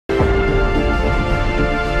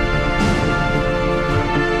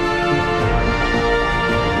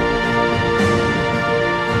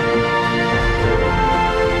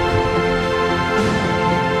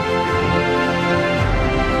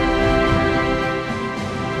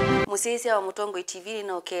Musiesia wa Muthenya TV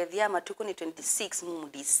na okethia matuku ni 26 mu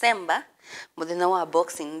December muthenya wa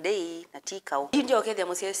Boxing Day na tikau. Ndio okethia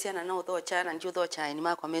musiesia na uthocha na ndio uthocha ni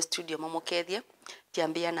makwa me studio mamukethia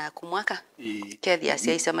tiambia na kumwaka. Kethia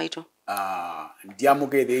cia isa maitu. Ndia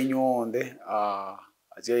mukethia nyonde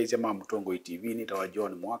acia isa ma Muthenya TV ni tawa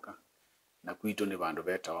John mwaka na kwito ni bandu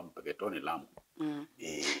beta wa mpeketoni Lamu.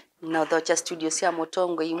 Na uthocha studio cia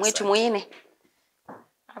Muthenya imwetu mwine.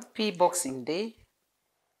 Happy Boxing Day.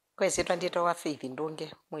 Kwese twandito wa Faith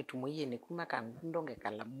ndonge mwetu muyene kuma kandonge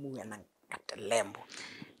kala muya na katelembo.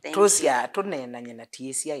 Tusia tunenanye na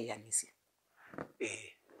tiesia yanisia.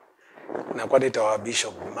 Na kwa deta wa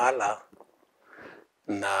Bishop Mala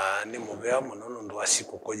na ni mubea munono ndo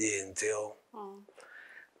siku koje nzeo.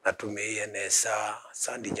 Na tumeiye nesa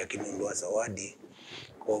sandi jakinundu wa zawadi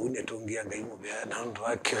kwa une tungia ngai mubea na ndo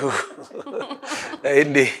wake.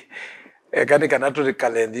 Kani kana tuli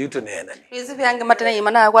kalendi yutu nena ni. Hizi vyange matena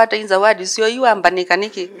imana akwata inza wadi sio yuambanika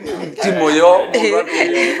niki. Timo yo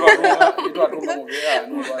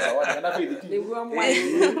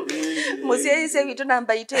Musie ise vitu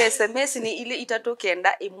namba itu SMS ni ile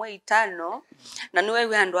itatokenda imwe itano na niwe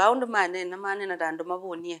wandu aundu mane na dandu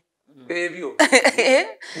mabonie. Hivyo.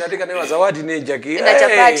 Nataka ni zawadi ni jaki. Na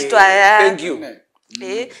chapati twaya. Thank you.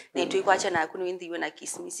 Ni tuikwacha na kunu indhiwe na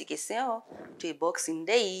kismisi keseo tu Boxing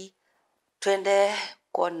Day. Twende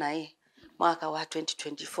kona mwaka wa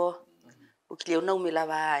 2024 ukilia unaumila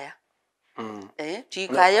baya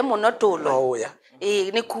tuikaye muno tulo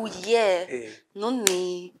ni kuye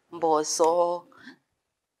nuni mboso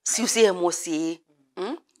siusie musi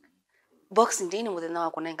Boxing Day ni muthenya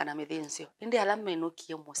wa kunenga na Mithinzio indi ala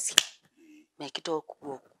menukie musi mekito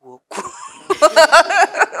kuo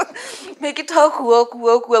mekito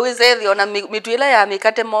wizethio na mitwila ya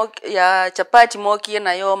mikate ya chapati mokie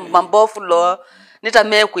nayo mambofulo nita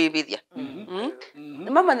mekwibithia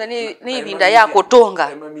mama ni ibinda ya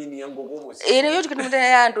kutunga ene yote kinimenda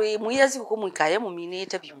ya andu muyazi kumwikaye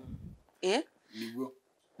muminite byo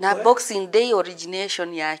na Boxing Day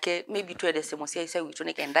origination yake maybe twede semosia isa witu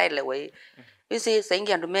nikaendaelewa isi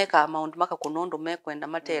saingi andu meka amount maka kunondo mekwenda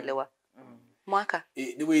matelewa mwaka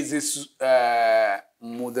ni wezi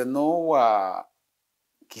muthenya wa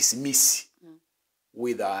kisimisi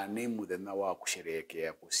witha ni muthenya wa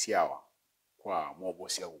kusherehekea kusiawa kwa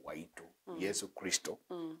mwobosia waitu Yesu Kristo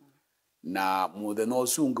na muthenya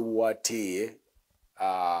usungu watie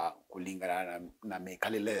kulingana na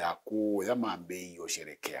mekalile ya kuya mambe yo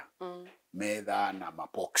sherekea medha na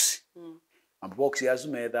mabox mabox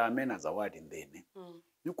yasu medha mena zawadi ndene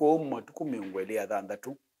yuko matuku miongwelea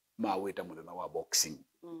thandatu maweta muthenya wa boxing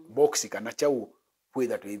box kana chau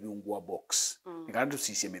kwitha twithungwa box nikana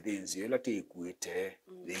tusisie Mithinzio ila tikuite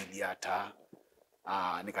iliata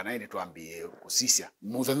nikana ine twambie kusisia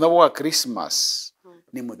muthenya wa Christmas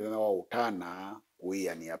ni muthenya wa utana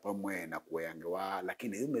kuiania pamwe na kuyangewa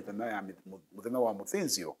lakini muthenya wa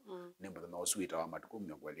Mithinzio ni muthenya wa sweet wa matuku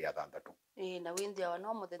miongwelea thandatu na windia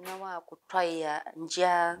wa muthenya wa kutwaya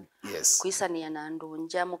njia kuisania na andu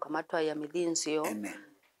njia mukamatwa ya Mithinzio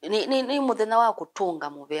ni muthenya wa kutunga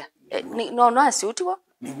mubea no asiutiwa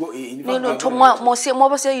ni tumwa mosie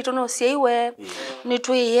mwobosia yitu no sieiwe ni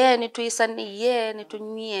tuiye ni tuisaniye ni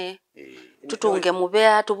tunyie tutunge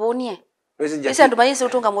mubea tubonie isi andu maisi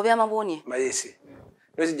utunga mubea mabonie maisi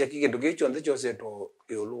nwezi jakike ndugicho nde chose to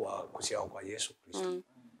yolua kusiao kwa Yesu Kristo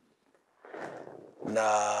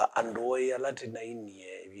na andoya latina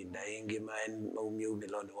inie vida ingi maumie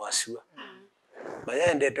umiloni wasiwa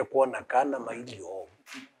maya ndete kuona kana mailio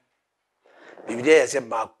Biblia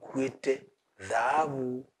yasema kwite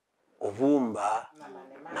dhahabu ovumba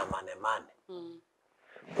na manemane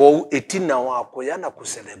kwa etina wako yana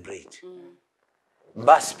kucelebrate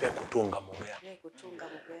basi pe kutunga mubea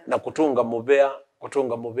na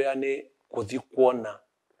kutunga mubea ni kuthi kuona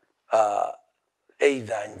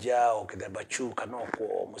either nja okitheba chuka no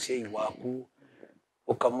ko musiei waku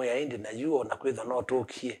ukamya indi na yuo na kwitha no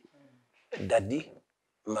tokie daddy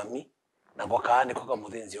mami na kwa kaani kwa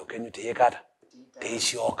Mithinzio kenyute yekata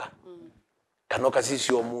teishoka kanoka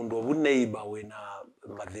sisi o mundu obuneiba wena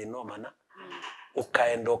mathino mana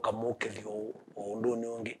ukaenda ukamukithio undu ni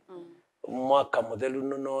ungi mwaka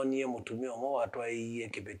muthelu nonie mutumia mo watu aiye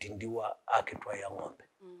kibetindiwa akitwa ya ng'ombe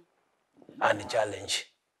ani challenge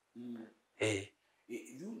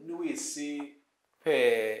ni wisi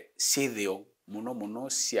pe sithio muno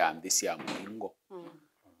cia cia muingo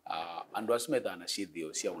andu asumeta na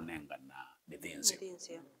sithio cia unenga na Mithinzio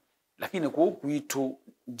lakini kwa kwitu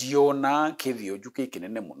diona kithio juke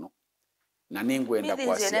kinene muno na ningwenda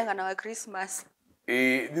kwa cia nenga na wa Christmas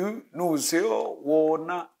nuseo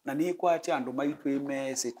wona na ni kwa chandu maitu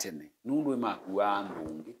imese tene nundu makuwa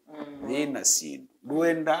ndungi thina sindu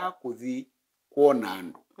ndwenda kuthi kuona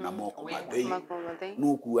andu na moko mathei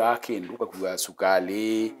nukuwa kindu ukakuwa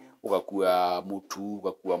sukali ukakuwa mutu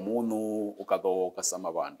ukakuwa munu ukathoka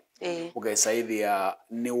sama bandu ukesaithia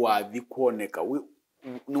ni wathi kuoneka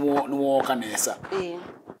ni woka nesa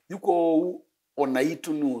yuko ona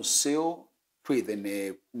itu nuseo twithe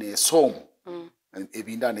ne somo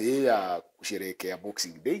ebindane ya kusherehekea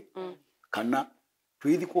Boxing Day kana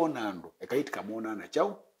twithi kuona andu ekaiti kamona na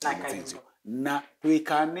chau Mithinzio na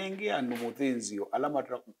twikanenge andu Mithinzio ala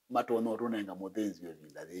matono tunenga Mithinzio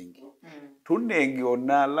vinda vingi tunenge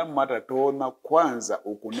ona ala matatona kwanza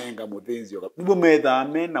ukunenga Mithinzio nibo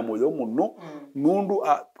methame na moyo muno nundu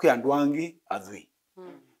kyandu angi athwi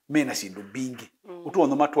mena sindu bingi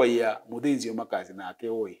utuona matwaya Mithinzio makazi nake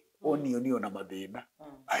oi onio na mathina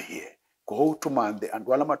aye ko tumande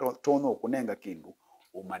andu ala matono kunenga kindu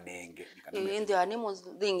umanenge ndio ani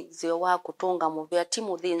Mithinzio wa kutunga muvya ti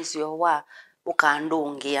Mithinzio wa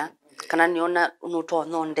ukandungia kana niona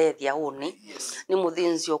nutono ndethia uni ni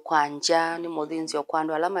Mithinzio kwanja ni Mithinzio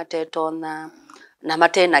kwandu ala matetona na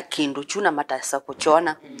matena kindu chuna matasa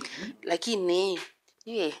kuchona lakini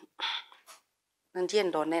ye ndie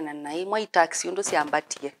ndonena na mwa taxi undu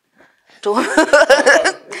siambatie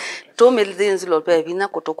to Mithinzio lo pevi na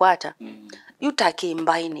kutukwata yutake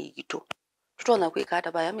mbaini gitu tutona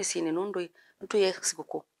kwikata baya misini nundu ntu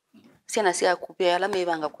yexikuko siana sia kupia ala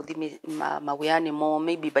mebanga kuthimi mawiyani mo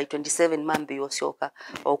maybe by 27 mambe yosioka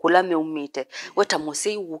okulame umite weta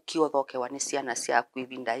musei ukio thoke wani siana sia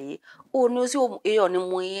kuivinda hii unuzio iyo ni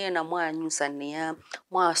muye na mwanyusania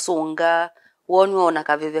mwasonga wonyona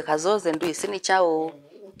kaveve kazoze ndu isini chao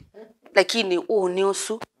lakini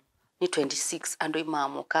uniusu ni 26 ando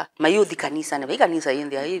imamuka mayuthi kanisa ne kanisa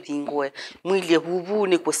yende ayithingwe mwili bubu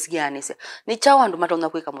ni kusiane se ni chao andu matona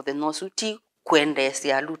kwika muthenosu ti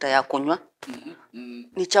kwendesia aluta ya kunywa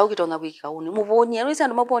ni chao kitona kwika uni mubonye risa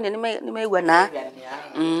andu mabonye ni meigwa na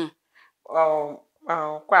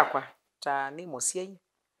kwa ta ni musiei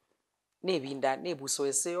ni binda ni buso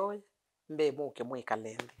eseo mbe muke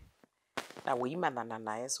mwikalende na wimanana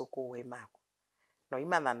na eso kuwe mako no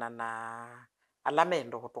imanana na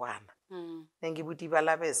alamendo gotwana nengibuti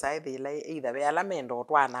bala besa ithila either be alamendo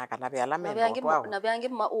gotwana kana be alamendo gotwao na byange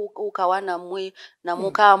ukawana mwi na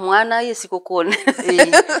muka mwana yesikokone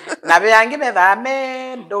na byange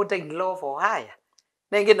bethame don't ignore for haya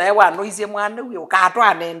nengi nae wanoisie mwana uyo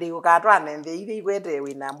ukatwana ndi ile igwete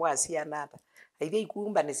wina mbwacia nata ile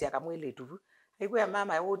ikumba ni cia kamwele tu igwe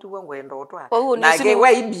mama yote ngwendo otwa na ge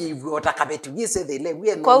we ibivu otakabetu yese thile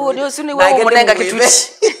we kwa hiyo ndio sini wewe umunenga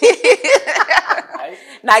kituchi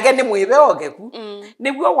na ge ni mwibe ogeku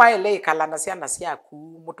nibwo waile kalana ciana ciaku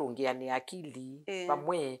mutungiani akili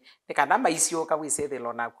pamwe nikana maicio ka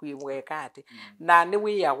wisethelo na kwimwe kati na ni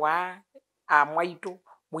wiya wa amwaitu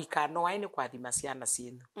muikano aine kwa thima ciana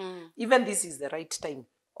cienu even this is the right time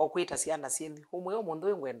okwita ciana cienu umwe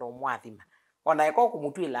omundu ngwendo mwathima ona eko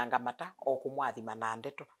kumutwilanga mata o kumwathima na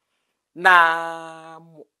ndeto na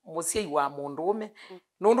musiei wa mundume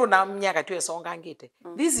nundu na myaka tu esonga ngite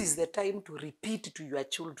this is the time to repeat to your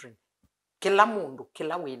children kila mundu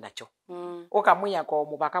kila winacho okamuya ko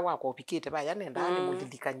mubaka wako pikite baya nenda ni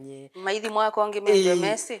mulidikanye maithi mwako ngimende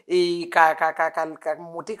mesi ka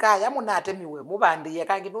mutika ya munate miwe mubandiye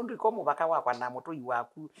kangi nundu ko mubaka wako na mutu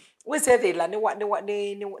waku wisethela ni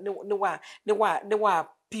wa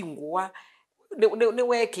pingwa ni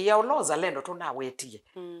weki ya uloza lendo tunawetie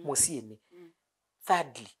musieni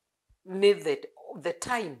thirdly need the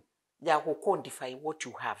time ya ku quantify what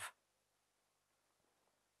you have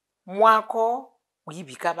mwako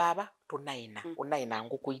uyibika baba tunaina unaina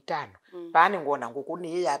nguku 5 bani ngona nguku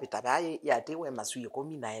ni ya bitabaye yatewe masuye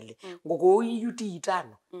 11 nguku yuti 5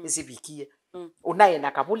 isibikie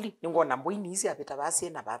unaina kabuli ngona mboini isi abitabase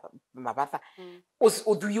na mabatha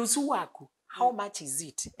uduyusu wako how much is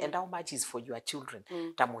it and how much is for your children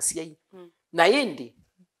tamusiai na yindi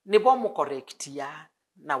nibo mu correct ya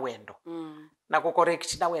na wendo na ku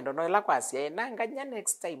correct na wendo no ela kwasia na nganya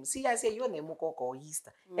next time si asia yo ne mukoko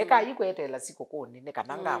Easter eka yikwetela sikokoni ne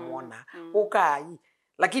kananga amona ukai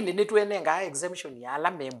lakini nitwenenga exemption ya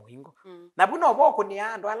alama muhingo na buno boko ni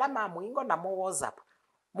ando alama muhingo na mo WhatsApp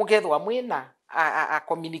mukethwa mwina a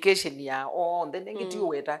communication ya on then ngiti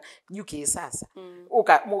weta UK sasa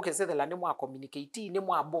uka mukesethela ni mwa communicate ni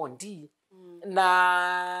mwa bondi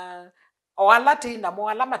na Latina mo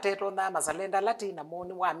ala mateto na mazalenda Latina mo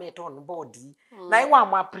ni wa meto on body na iwa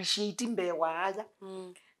mo appreciate mbewa aya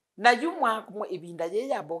na yumwa mo ibinda ye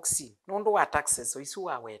ya boxing nondo wa taxes so isu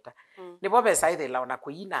wa weta ni bo besa ithela ona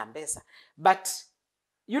kuina mbesa but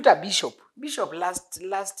Yuta Bishop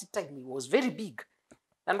last time he was very big.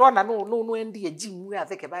 And one no endi gym we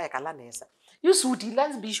atheke ba ekala nesa. You suit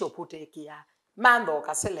last Bishop uteke ya. Mando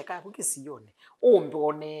kaseleka bukisiyone. Ombe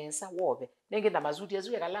onesa wobe. Nenge na mazuti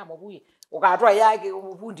yazuye kala mobuye. Ukatwa yake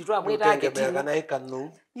umubundi twa mwita yake timu. Kana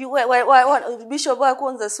ikanu. You why Bishop wa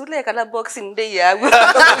kwanza sule kala Boxing Day yangu. Ndio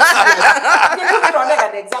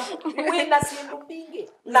example. Wenda siendo binge.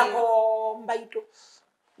 Nako mbaito.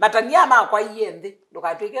 Matania ma kwa yende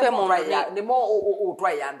lokatweke mo ya ni mo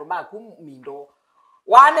utwa yandu maku mindo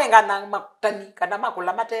wanenga na matani kana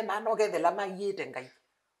makula matema no gethela mayete ngai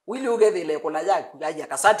wili ugethele kula yaku yaja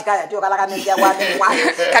kasati kaya tio kala kana ya wane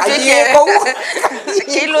katike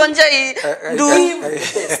kilonja i do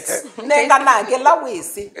nenga na gela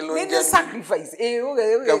wisi ni sacrifice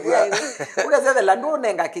ugethela ndo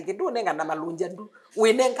nenga kiki ndo nenga na malunja ndo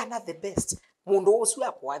winenga na the best mundu usu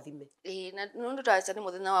yakwathime na nundu tacha ni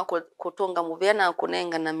muthenya wa kutonga muvia na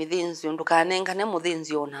kunenga na Mithinzio ndukanenga ne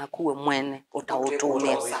Mithinzio na akuwe mwene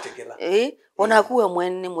utautumia ona akuwe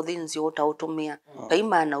mwene Mithinzio utautumia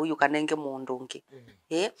taimana uyu kanenge mundu ungi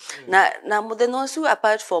na muthenya usu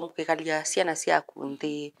apart from kwikalia ciana ciaku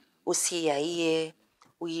nthi uciaie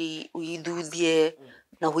uithuthie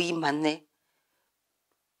na uimane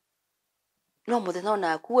no muthenya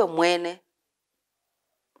na akuwe mwene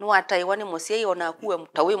no ataiwa ni musiai ona akuwe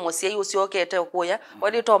tawe musiai uciokete ukuya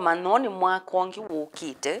wali to manoni mwakongi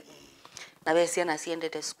wukite na besia na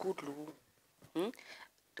ciendete skulu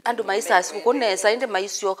andu maisa asiku kunesa inde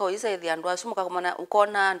maisioka oisa ithi andu asumuka kumana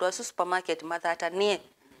ukona andu asu supermarket mathata nie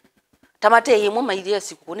tamate himwe mairie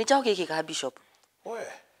siku ni chao kiki ka Bishop we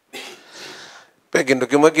peke ndo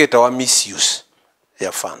kimwe kitawa misuse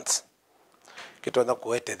ya funds kitona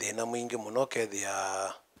kuete thina mwingi muno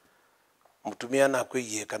kethia mutumia na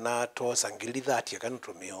kwiye kana to sangili 30 kana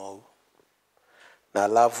tumio na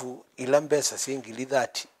alafu ila mbesa singili 30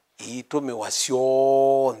 itume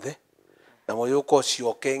wasionthe na moyo ko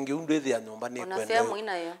siokengi undu ithia nyumba ni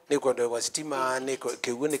kwenda wa stima ni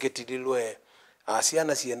kiwe ni kitililwe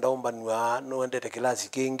asiana sienda ombanwa no endete kilasi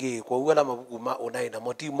kingi kwa uwala mabuku ma onai na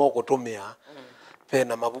motimo kutumia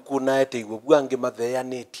pena mabuku na eteigwe bwange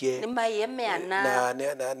matheanetie ni mayemeana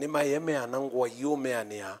na ni mayemeana ngwa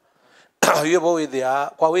yumeania yebo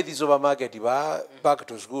withia kwa withi supermarket ba back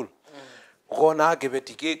to school ukona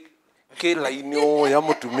kebetike ke line ya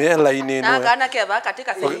mutumia line no na kana ke ba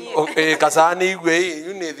katika fili kasani igwe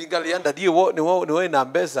yune thingali anda diwo ni na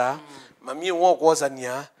mbesa mami wo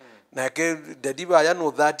kwosania na ke dadiba ya no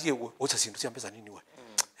 30 egwo uca sindu cia mbesa nini we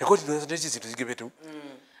eko ndi sindu zigebetu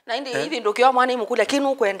na indi hivi ndukio mwana imukula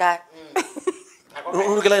kinu kwenda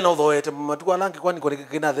Ungela ina uthoete matuko alangi kwani kwa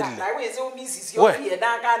kina thirile. Na wezi umisi sio pia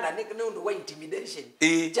na kana ni nundu wa intimidation.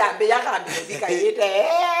 Jambe yakambira dikaite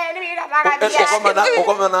ni mira taka dia.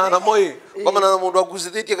 Koma na moi. Koma na mundu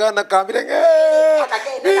akusithitie kana kambira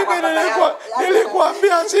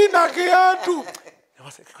nilikwambia sina kiatu.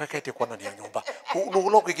 Kakete kwa nani ya nyumba.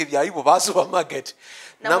 Nulo kikithia ibo ba supermarket.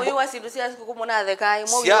 Na moyo wasindu cia kukumona thekai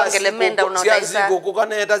mo yongelemenda unaotaisa. Cia zigo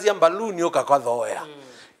kana eta cia baluni ukakathoya.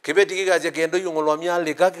 Kibeti kigaje kendo yungolwa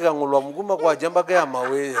myale kakangolwa muguma kwa jamba kya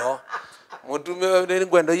maweyo mutume ne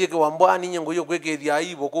ngwendo yike wambwani nyengo yo kwekethia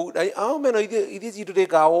ibo ko au meno ithi citu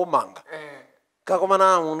teka o manga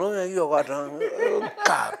kakomana muno yo kwata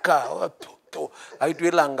kaka to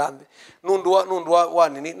aitwela ngambe nundu wa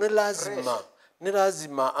nini ni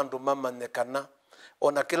lazima andu mamanekana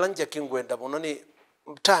ona kilanja kingwenda muno ni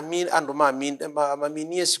tamin andu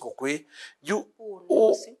maminie sikokwe you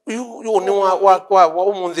ni wa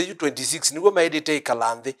umunthe you 26 nigo maedite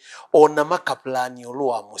ikalanthi ona makaplani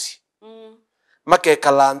olwa musi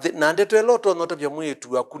makekalanthi na ndetwe loto nota bya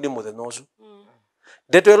mwetu akuni muthenya ucu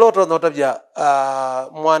ndetwe loto nota bya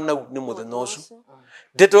mwana ni muthenya ucu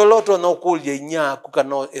ndetwe loto no kulia inyaku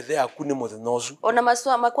kana ethe akuni muthenya ucu ona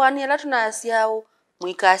maswa makwani ala tunasiao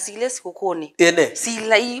mwikasile sikukuni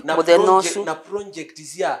silai muthenya ucu na project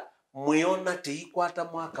cia mwiona teikwata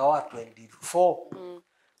mwaka wa 24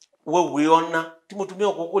 we wiona timutumia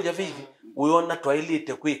kukulia vivi wiona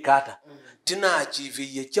twailite kwikata tina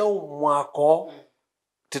achieve chao mwako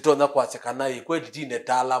titona kwachekana ikwedi tine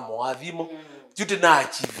taalamu athimo tutina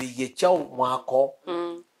achieve chao mwako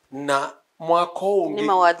na mwako ungi ni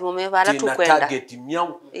mawathimo mevala tu kwenda target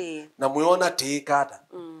miau na mwiona teikata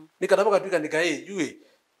nikataba katwika nikae yue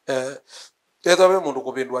tetawe mundu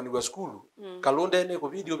kubindwa ni skulu kalonde ne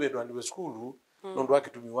kubidi obedwa ni skulu nondu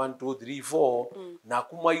akitumi 1 2 3 4 na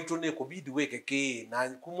kumwa itu ne kubidi wekeke na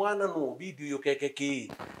kumwana no bidi yo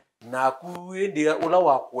kekeke na kuende ula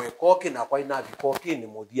wakwe koke na kwa ina bikoke ni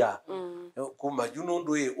mudia kuma juno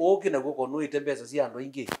ndo oke na goko no itembeza cia ando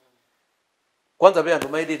ingi kwanza be ando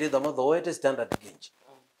maidete da matho wete standard gauge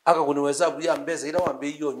aka kuniweza buya mbeza ila wambe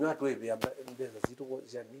hiyo nywa tu hivi mbeza zitu kwa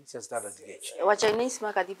jamii sia standard gauge wa Chinese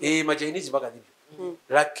makadhibi ma Chinese makadhibi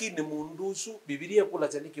lakini mundusu Biblia kula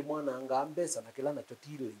chaniki mwana anga mbeza na kila nacho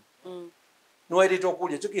tile nwaire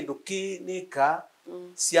tokulia cyo kindu kinika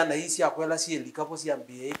ciana ici akwela cielikapo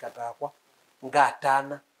ciambie ikatakwa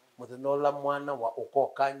ngatana muthenola mwana wa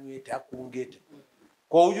ukoka nywite akungite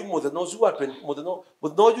kwa uyu muthenosu wa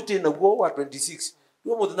muthenoju tina guo wa 26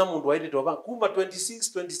 yo muthena mundu waire toba kuma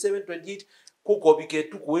 26 27 28 kukobike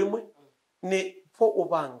tu kuimwe ni fo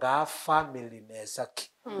ubanga family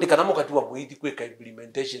nesaki ni kana mukati wa muithi kweka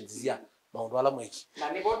implementations ya maundu ala mweki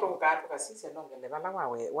na ni boto ukatuka sisi ndongele bala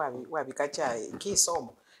wa bikacha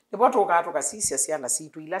kisomo ni boto ukatuka sisi asiana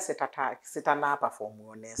situ ila setana perform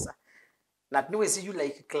onesa na niwe si you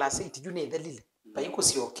like class 8 you need lile bayiko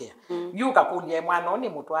siokea you kakulia mwana ni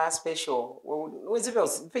mtu a special wezive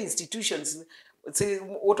institutions si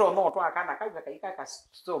uto no to akana kaika ka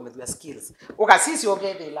so with skills ukasisi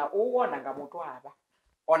ogethela uwona nga mtu aba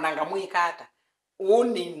onanga muikata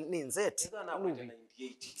ni nzeti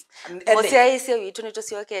Mosia isi witu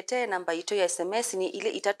nitosiokete namba ito ya SMS ni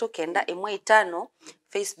ile 3915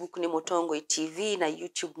 Facebook ni Muthong'we TV na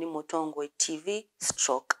YouTube ni Muthong'we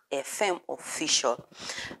TV/FM official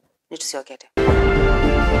nitosiokete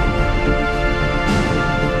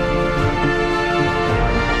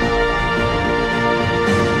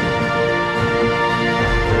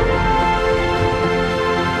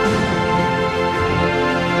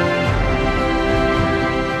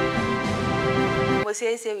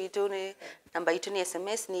Mosia isi witu ni namba ito ni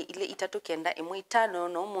SMS ni ile 3915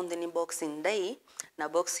 no munde ni Boxing Day na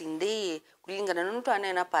Boxing Day kulingana na mtu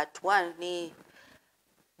anena part 1 ni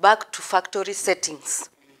back to factory settings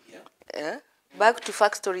back to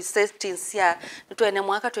factory settings ya tuene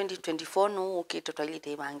mwaka 2024 no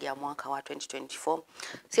ukitotwalite bangi ya mwaka wa 2024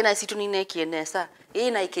 sina situ nine kienesa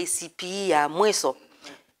na KCPE ya mweso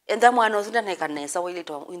enda mwana osinda nekanesa wile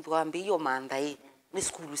to indwambi yo manda ni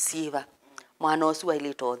skulu siva mwana osu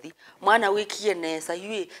wile tothi mwana wikie nesa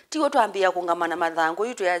yue tigo twambia kungamana mathango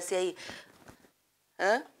yitu yasia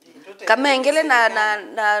kamengele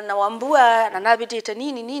na wambua na nabitite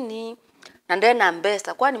nini na ndena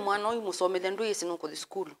mbesa kwani mwana oyu musomele ndu isi nuko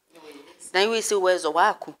school na yue isi uwezo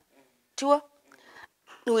waku tiwa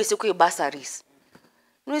ni isi kwi bursaries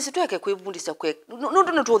ni isi tweke kwibundisa kwe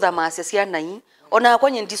nundu nututha masya ciana yi ona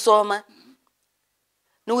kwanye ndisoma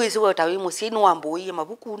ni isi wetawi musi ni wambuie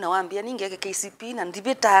mabuku na wambia ningeke KCP na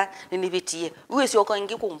ndibita ninibitie isi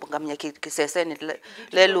okangi kumbangamya kiseseni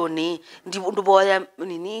lelo ni ndiboya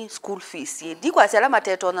nini school fees ndi kwa sala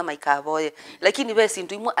mateto na maikavoye lakini besi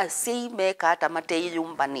ndu asei meka hata matei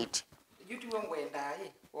yumbaniti yutu ngwenda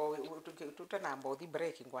tutana mbodi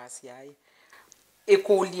break ngwasia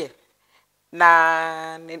ekulie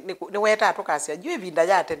na ni weta tokasia jwe vinda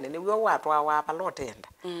yate ni watu wa palotenda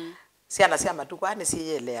siana sia matuko ane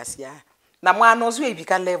siyele asia na mwana osu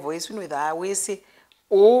ibika level isu no tha wese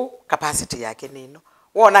o capacity yake nino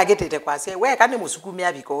wona getete kwasia we kani musukumi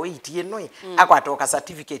abiko itie no akwatoka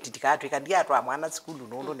certificate tikatwe kandi atwa mwana school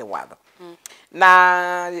nondo ne watho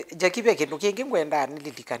na jakibe kindu kingi ngwenda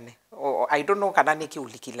nililikane I don't know kana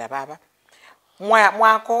nikiulikila baba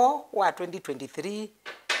mwako wa 2023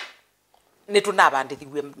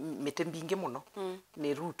 nitunabandithigwe mite mbingi muno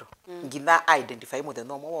ni Ruto ngina identify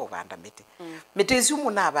muthenya omwe wa ubanda mite icio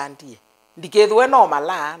munabandie ndikethwe no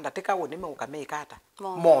mala ndatika woni mukamekata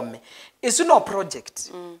mome icio no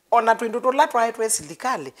project ona twindu tola twaitwe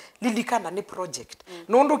silikali lilikana ni project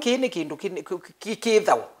nundu kini kindu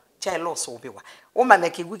kithaw cha loso ubiwa umane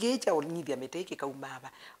kigwi kicha unyithia mite kikaumaba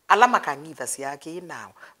alama kangitha ciake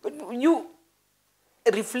nao you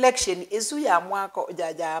reflection isu ya mwako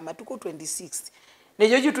jaja matuko 26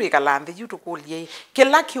 nejo jitu ikalambe jitu kulie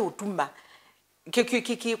kila kiutuma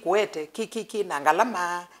kwete na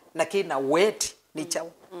ngalama na kina weti ni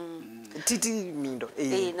chao titi mindo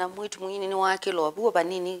na mwitu mwini ni wake lo abuwa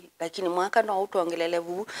banini lakini mwaka no utongelele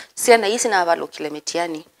bu siana isi na avalo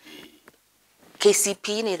kilemetiani KCP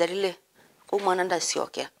ni dalile ko mwana nda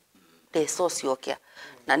siokea de so siokea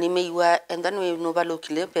na nimeiwa and then we no valo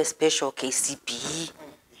kile special KCP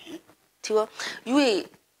tiwa yue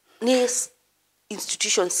ni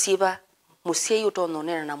institution siba musie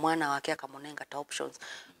utononena na mwana wake akamonenga ta options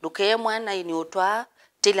duke mwana ni utwa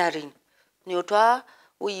tailoring ni utwa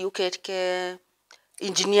uyuketke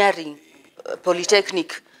engineering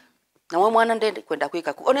polytechnic na we mwana ndende kwenda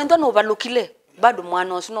kwika onendo no valukile bado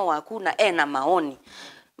mwana osino waku na na maoni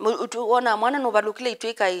utuona mwana no valukile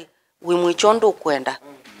itwika we mwichondo kwenda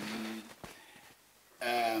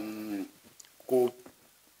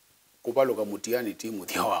kubaluka mutiani timu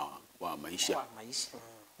wa maisha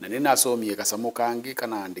na ninasomie kasamo kangi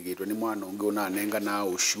kana andikitwe ni mwana ungi unanenga na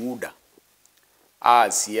ushuda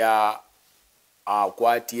asia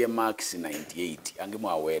akwatie max 98 angi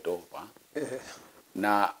mwaweto pa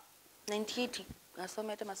na 98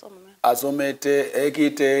 asomete masomo me asomete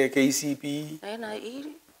ekite KCP na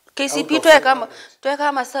ili KCP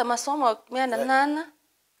tweka masomo mena nana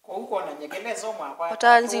kwa huko na nyekelezo mwa kwa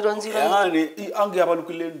ata 00 yani angi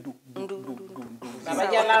abalukile ndu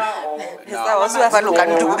nabajala sawa wasi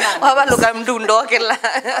abaluka mdu ndokela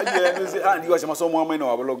ndio sema masomo ameno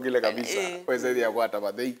wabalukile kabisa pesa ya kwata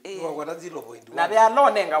badei kwa tanzilo point na bya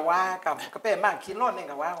lonenga waka kape maki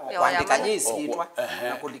lonenga wao kuandika nyisitwa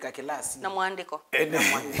na kulika kilasi na mwandiko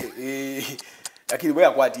lakini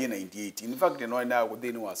baya kwatie 98 in fact no na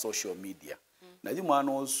within wa social media na ju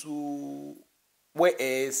mwana osu we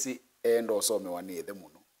esi endo some wanethe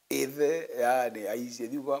muno ethe yani aisi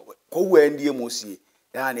thiwa ko wendie musie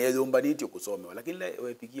yani ezombanitio kusomewa lakini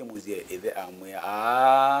wepigie musie ethe amwe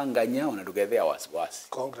nganya ona tukethea wasiwasi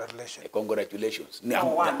congratulations ni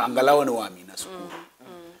angalau ni waamina sukuru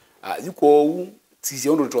yuko sisi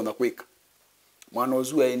ondo tutonda kwika mwana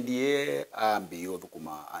ozu endie ambio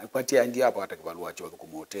thukuma kwatia ndie hapa atakibalua cho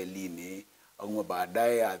thukuma hotelini au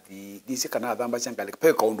baadaye athi disi kana thamba changale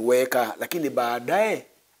pe kaundu weka lakini baadaye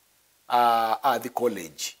the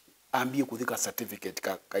college ambie kuthika certificate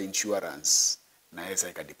ka insurance na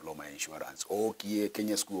esa ka diploma insurance okie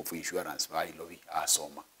Kenya School of Insurance bailovi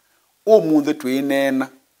asoma omunthe twinena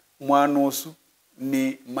mwana osu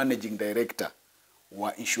ni managing director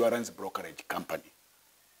wa insurance brokerage company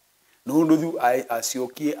nundu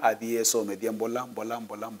asiokie athie somethia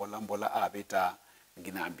mbola abita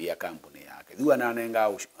nginambia kampuni yake thiwa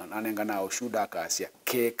nanenga na ushuda akasia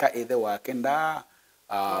keka ethe wake nda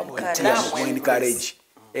encourage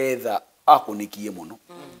etha akunikie muno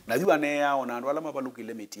na thiwa ne yao na andu ala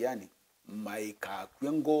mabalukile mitiani maika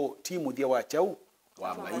kwengo timu thia wa chau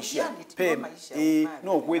wa maisha pe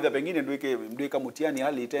no kwitha pengine ndwika mutiani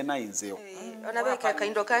hali tena inzeo ona beka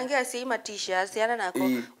kaindo kange asi matisha asiana nako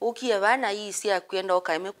ukie bana hii si akwenda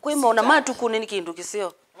okaime kwima ona matuku ni kindu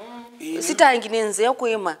kisio sitangine nzeo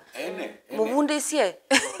kwima mubunde sie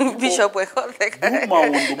bishop wekotheka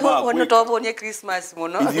ono tobonie Christmas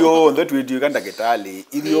muno idio nthe twitwika ndagitali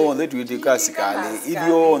idio nthe twitwika sikali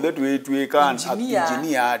idio nthe twitwika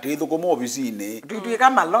engineer twithukuma ofisini twitwika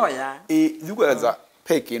maloya thukaza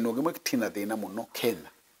peke no kimwe kitina thina muno Kenya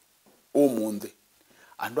umunthe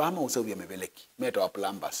andu ama usawia mebeleki meto wa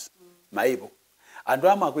plumbers maibo andu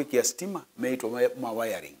ama kwikia stima meto ma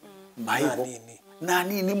wiring maibo na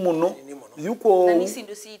nini muno yuko na nisi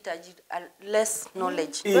ndo sihitaji less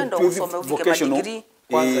knowledge twendo usome ufike degree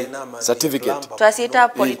kwanza inama certificate twasita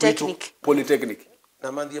polytechnic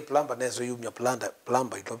na mandie plumber nezo yumya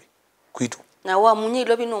plumber ilobi kwitu na wa munyi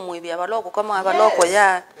ilobi no mwebya baloko kama abaloko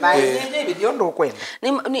ya na yenye bidiondo kwenda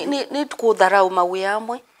ni kudharau mawe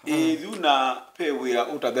amwe thuna pewira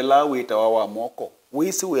utathela wita wa moko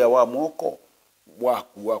wisi wa moko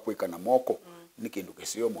wa kwika na moko ni kindu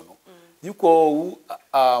kisio muno yuko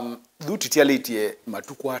thutitialitie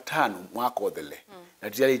matuku 5 mwaka othele na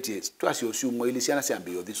titialitie twasio ciumwe ili ciana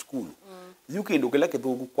ciambio thi school yuko indu kila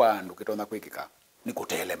kithugu kwa andu kitona kwikika ni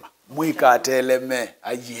kutelema mwika teleme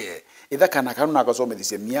aye itha kana kana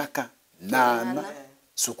nakasomethia miaka 8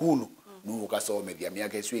 sukulu nu ukasomethia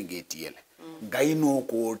miaka icio ingetiele ngai no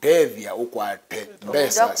kutethia ukwate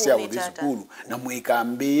mbesa cia uthi sukulu na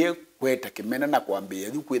mwikambie kweta kimena na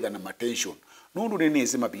kwambia thukwitha na attention nundu nini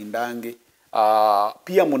sima pindange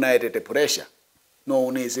pia munaetete pressure no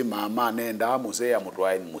unisi mama nenda musea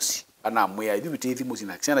mutwae musi ana mwea ithibithi musi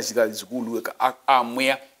na ciana citha sukulu eka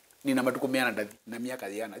amwea ni na matuko miana ndathi na miaka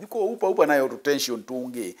yana thiko upa nayo tension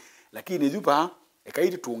tungi lakini thupa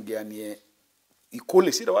ekaiti tungianie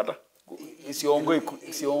ikole sira wata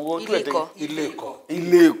isiongo twete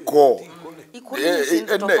ileko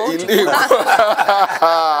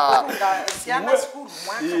siana school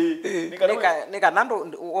mwaka nika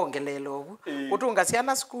nando ongelelo utunga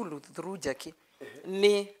siana school through jaki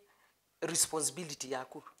ni responsibility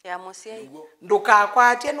yaku ya musie nduka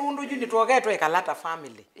kwatie nundu juni twogetwe kalata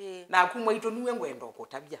family na kumwe ito niwe ngwendo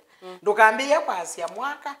kutabia ndukambie kwa sia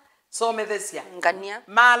mwaka somethesia ngania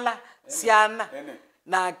mala siana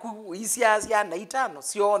na ku isiasia na itano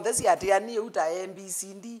sionthe ciatianie uta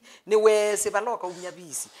MBCD ni wese baloka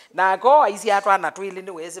unyabisi na ko isia atwana twili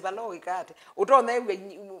ni wese baloka ikate utone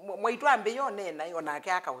mwaitu ambe yone na yona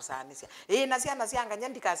yake akausanisia na ciana cianga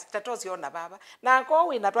nyandika tatosiona baba na ko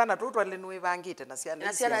wina twana tutwa lenwe bangite na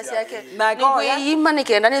ciana ciake na ko yima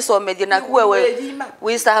nikenda ni somethie na kuwe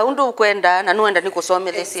wisa undu kwenda na nuenda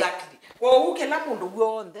nikusomethia kwa uke na mundu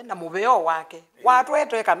guonthe na mubeo wake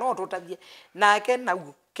watwetwe kana tutabie nake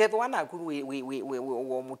nagu kethwa na ku we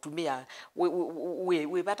mutumia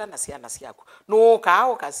we bata na ciana ciaku no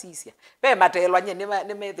kao kasisia be matelwa nye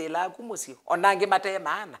ne methela ku mucio onange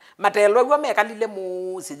matemaana matelwa gwa mekalile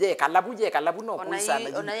mu sije kalabu no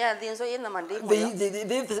kuisana ona ya thinzo yena mandimo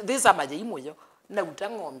these amaje imoyo na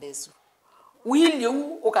utang'ombe su wilio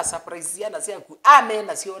uka surprise yana ciaku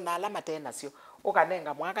amena cio na alama tena cio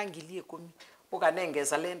ukanenga mwaka 10,000 ukanenge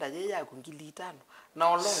salenda je yaku 5,000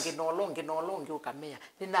 na olonge ukamea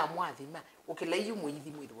nina mwathima ukilaiyu muithi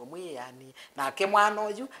mwithwa mwiyani na ke mwana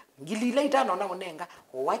uyu 5,000 na unenga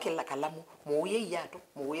owakela kalamu muye yato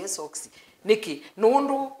muye socks niki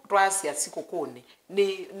nundu twasia sikukuni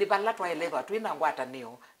ni bala twaeleva twina ngwata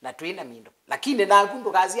neo na twina mindo lakini na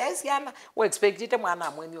kundu kazi aisiana we expectite mwana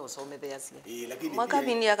amwe osome theasia lakini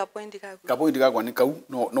mwakabini akapointi kako ni kau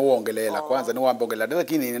no wongelela kwanza ni wambongelela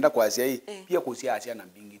lakini nenda kwasia hii pia kusia asiana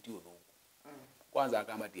mbingi tu uthu kwanza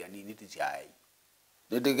akamatia nini tichai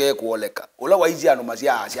nitike kuoleka ula waiziano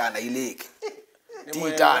masia asiana ileke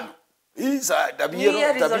titano isa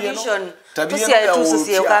tabia tusia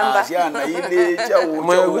tususie ukamba asiana ile cha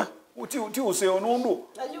ucho uti useo nundu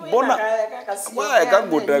bona kwa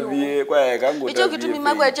kangutabie icho kitumi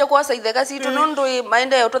magweje kwa saitheka situ nundu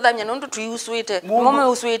maende ya utothamya nundu tuiuswite mume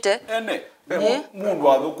uswite ene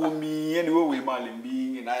mundu athukumie niwe wi mali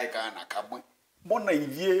mbingi nae kana kamwe bona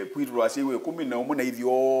ithie kwirwa ciwe 11 na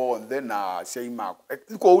ithio nthe na ciaima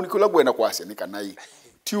iko uni kula gwena kwase ni kanai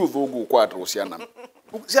ti uthungu kwatro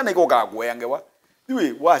ciana iko kagweyangewa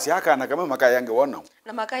niwe wasi akana kama makayange wona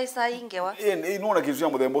na makaisa ingewa nona kitu cia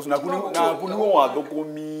muthembo na kuniwo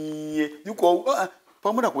wathukumie yuko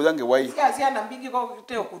pamoja kuyange wai ciana mbingi ko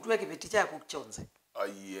teo kutwe kibeti cha kuchonze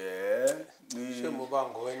aye ni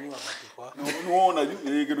mubango wenyu amatikwa nuona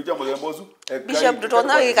kitu cha muthembo su Bishop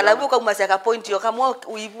tutona kalabu kwa umasi aka point yo kama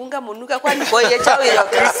uibunga munuka kwa ni boye chawe ya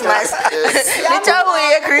Christmas ni chawe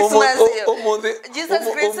ya Christmas yo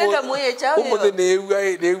Jesus Christ aka moye chawe umuthi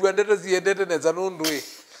ni uga ndete ciendete neza nundu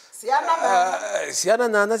ciana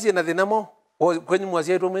nana ciena thinamo kwenye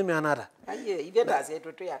mwasi yetu mimi anara aye ithe ndaci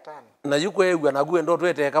yetu tu ya tano na yuko egwa na guendo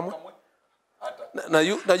twete kamwe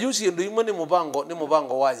na yusi ndo imwe ni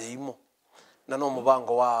mubango wa yimo na no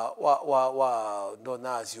mubango wa ndo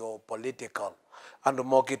nacio political andu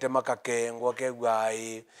mokite makakengwa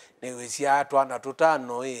kegwai ni wisia twana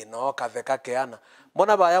tutano no katheka keana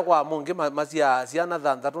mbona baya kwa mungi macia ciana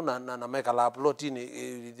thanthatu na meka la plot ni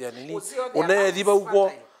nini unethi ba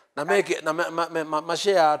uko na meke na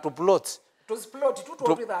mashare to plots plot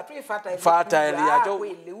tu fertile ya jo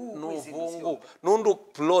no nundu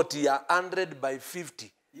plot ya 100 by 50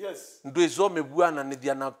 yes ndo izome bwana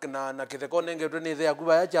nithia na kitheko nengetwe ni thea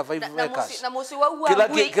kuba ya 5 acres na musi wa uwa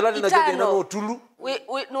kila ninajua no tulu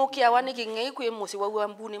we no kia waniki ngei kwi musi wa uwa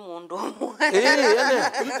mbuni mundu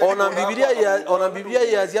ona biblia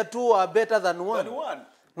ya zia two are better than one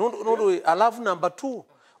nundu alafu number 2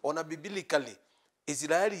 ona biblically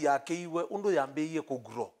Israeli yake iwe undu yambeiye ku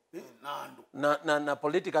grow na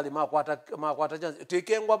politically makwata chance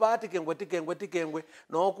tikengwa bahati tikengwe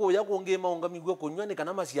no kuya kungima ungamigwe kunywa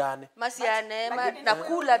kana masiane na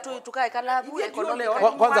kula tu tukae kalabu economic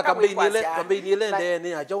kwanza campaign ile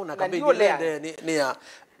ndene acha una campaign ile ndene ni ya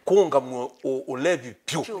kunga mu ulevi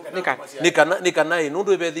pyu nikana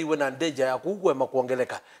nundu bethiwe na danger ya kugwe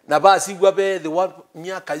makuongeleka na basi gwa bethi wa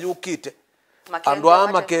miaka yukite andu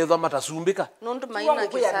amaketho matasumbika nundu maina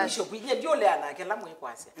kisasa bishop inye ndio le anakela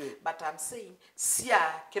mwekwasia but I'm saying sia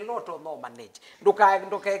keloto no manage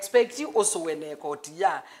ndoka expect also wene koti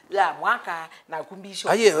ya mwaka na kumbisho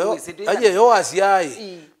aye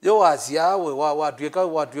yo asia we watweka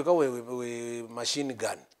we machine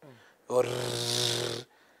gun or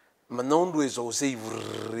manondu iso save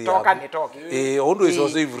toka ni toki ondo iso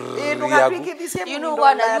save you know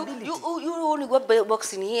what you only go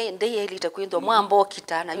boxing here ndeye elita kwendo mwambo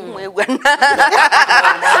kitana yumwegwa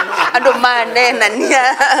ando manena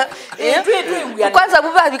nia kwanza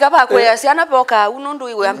buba bikaba kwa siana boka unondu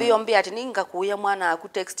iwe ambiyo mbia ati ninga kuya mwana ku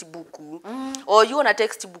textbook o you na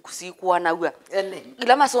textbook si kuwa na uwa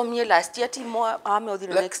ila masomie last year timo ame odhi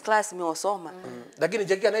next class mi osoma lakini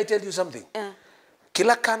Jackie, I tell you something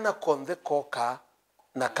kila kana konthe koka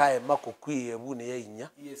na kae makukwie bune ya inya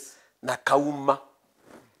na kauma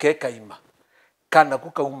kekaima kana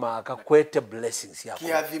kukauma akakwete blessings yako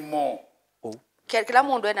kiathimo kila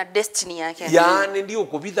mundu ena destiny yake yani ndio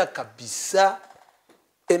kubitha kabisa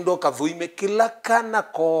endo kathuime kila kana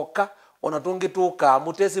koka onatonge tuka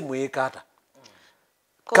mutesi mwikata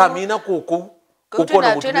kamina kuku uko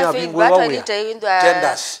na mutumia bingwe wawe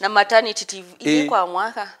na maternity TV ili kwa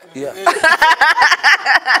mwaka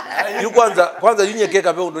yu kwanza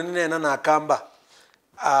yunyekeka be undu nene na akamba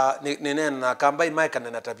nena kamba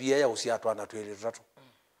imaikana na tabia ya usiatwa na tweli tatu.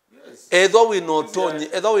 Edho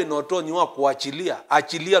we notonyi wa kuachilia,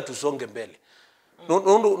 achilia tusonge mbele.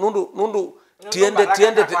 Nundu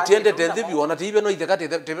tiende tendivi wana tibe no itekate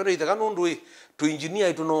tebe no iteka nundu tu engineer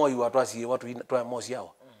itu no wa twasi watu twa mosi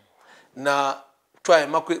yao. Na twa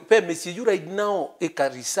makwe pe mesi right now eka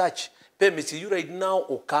research pe mesi right now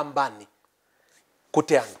okambani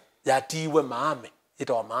kuteana yatiwe maame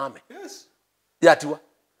itawa maame. Yes. Yatiwa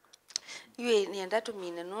Yue ni ndatu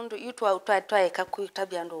mine nundu twa eka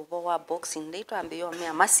kuitabia ndo wa Boxing Day twambe yo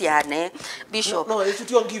mea masiane bishop. No,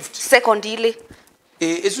 it's your gift. Secondly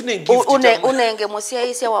Esu ne gift. Unenge musia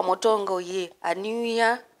isia wa motongo ye a new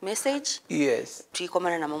year message. Yes.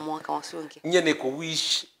 Tuikomana na mwaka wasionge. Nyene ko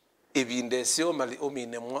wish ebinde se omali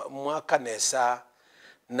omine mwaka nesa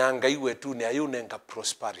nanga iwetu ne ayunenga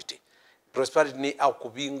prosperity. Prosperity ni au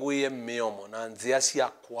Kuvingua mmeomo na nzia sia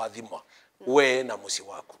kwathimwa we na musi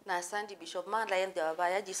wako. Na asante Bishop Manda yende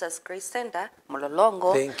wabaya Jesus Christ Center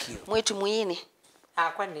Mololongo. Thank you. Mwetu muyini.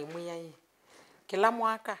 Kwa ni muyai. Kila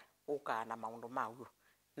mwaka uka na maundu mau.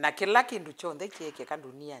 Na kila kindu chonde cheke ka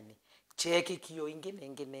duniani. Cheke kiyo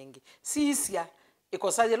ingine. Sisia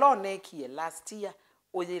ikosaje lo nekie last year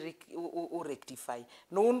o rectify.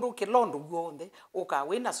 Nundu kilondo gwonde uka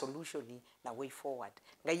wina solution na way forward.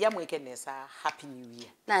 Ngaya mweke nesa happy new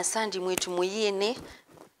year. Na asante mwetu muyini.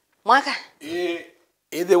 Mwaka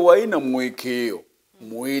Either waina mwekeo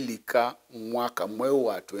mwelika mwaka mweu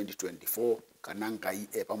wa 2024 kananga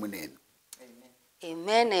pamwe nenu.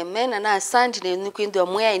 Amen. Na asante ni kwindwa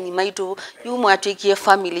mwaya ni maitu yumu atuikie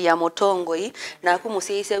family ya motongo na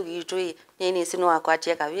kumuseise witu nene sino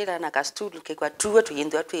wakwatia kawira na kastulu ke kwa tuwe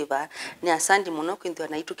tuyindwa tweba. Ni asante muno kwindwa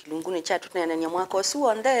naitu kilunguni cha tunenanya mwaka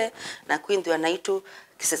osuonde na kwindwa naitu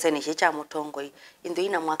kiseseni cha motongo indu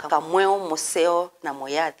ina mwaka mweo museo na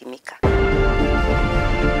moyathimika.